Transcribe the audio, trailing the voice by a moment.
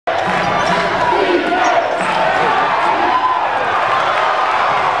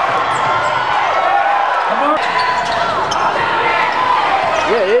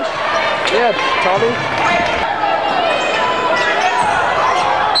Tommy.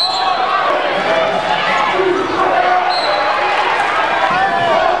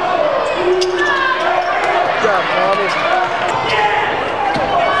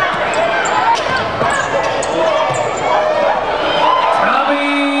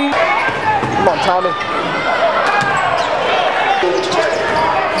 Tommy.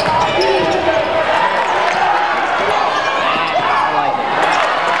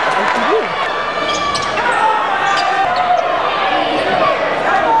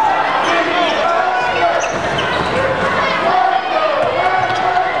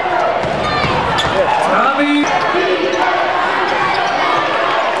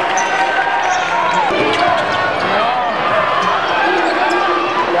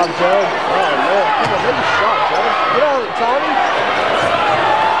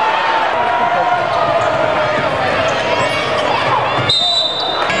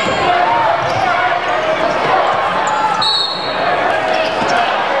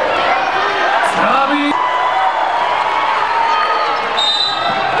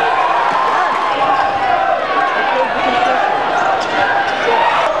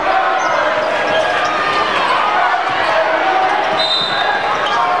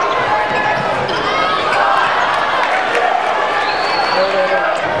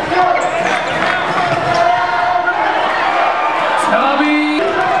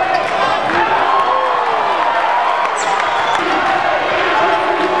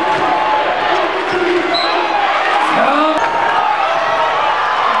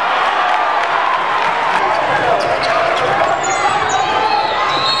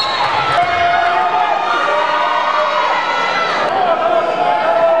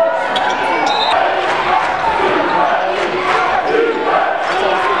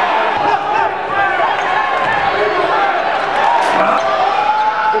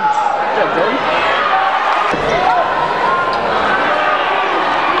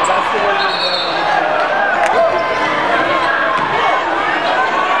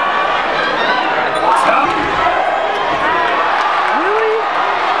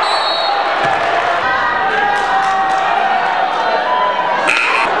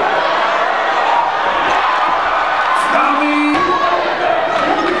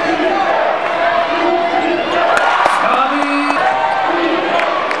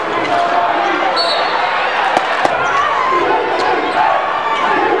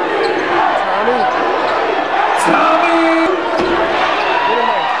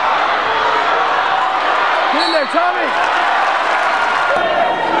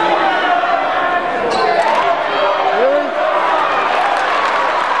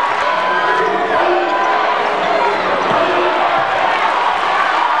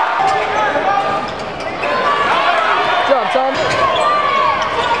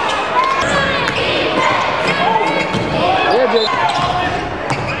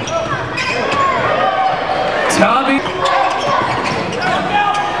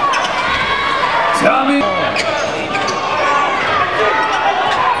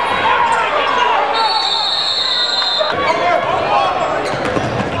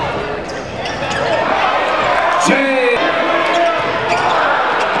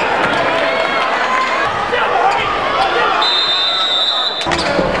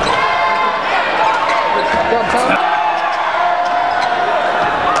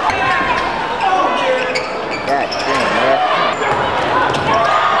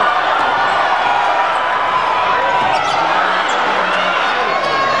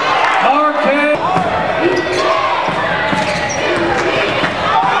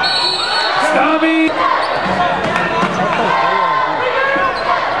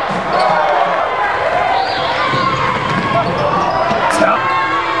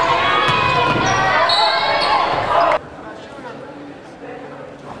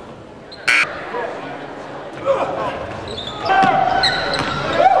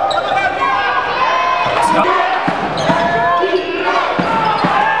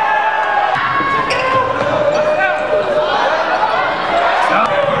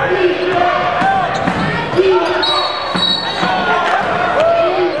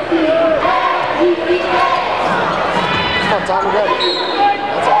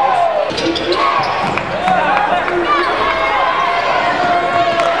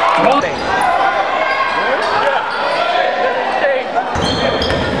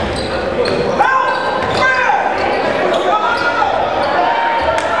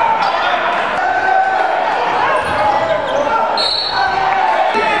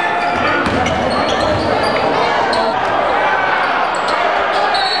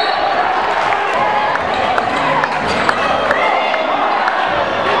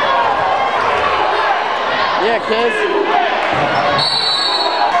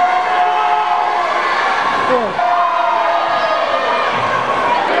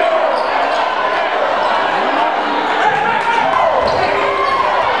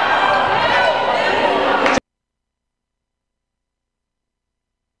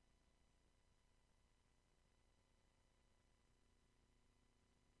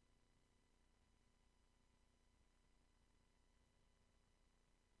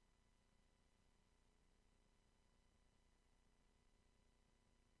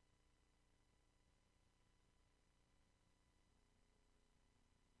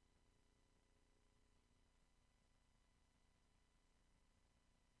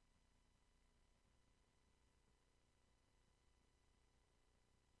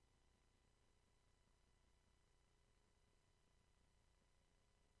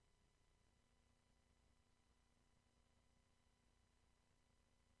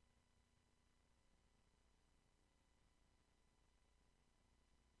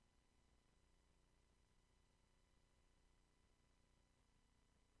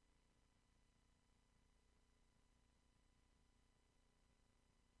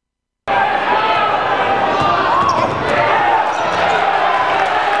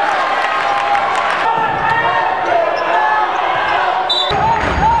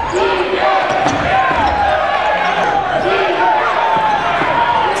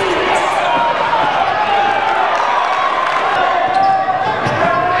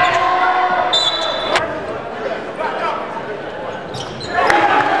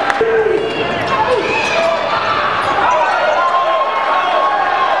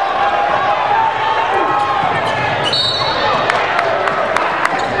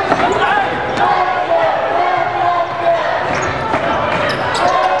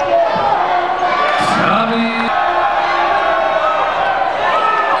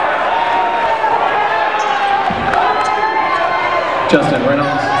 Justin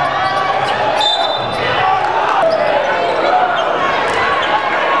Reynolds.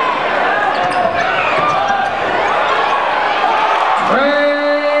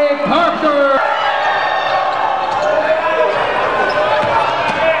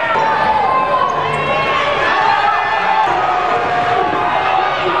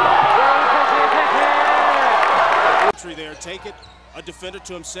 There, take it, a defender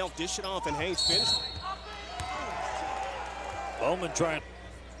to himself, dish it off, and Haynes finished. Bowman trying.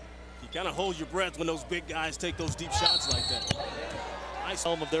 You kind of hold your breath when those big guys take those deep shots like that. Nice.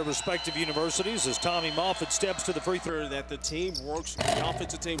 Home of their respective universities as Tommy Moffitt steps to the free throw. That the team works, the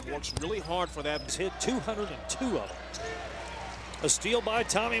offensive team works really hard for that. He's hit 202 of them. A steal by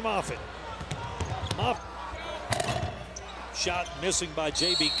Tommy Moffitt. Shot missing by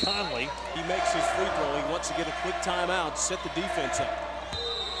J.B. Conley. He makes his free throw. He wants to get a quick timeout, set the defense up.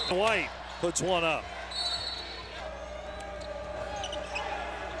 White puts one up.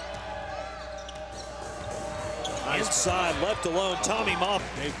 Nice inside, left alone, Tommy Moffitt.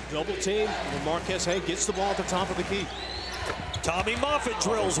 They double team when Marquez Hay gets the ball at the top of the key. Tommy Moffitt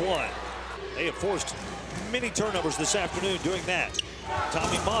drills one. They have forced many turnovers this afternoon doing that.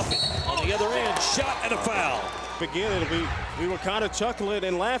 Tommy Moffitt on the other end, shot and a foul. Again, we were kind of chuckling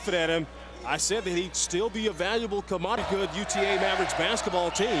and laughing at him. I said that he'd still be a valuable commodity. Good UTA Mavericks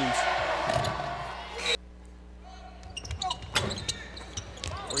basketball teams.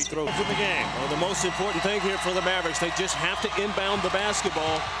 Free throw from the game. Well, the most important thing here for the Mavericks, they just have to inbound the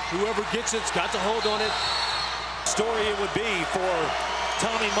basketball. Whoever gets it's got to hold on it. Story it would be for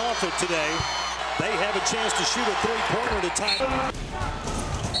Tommy Moffitt today. They have a chance to shoot a three-pointer at a time.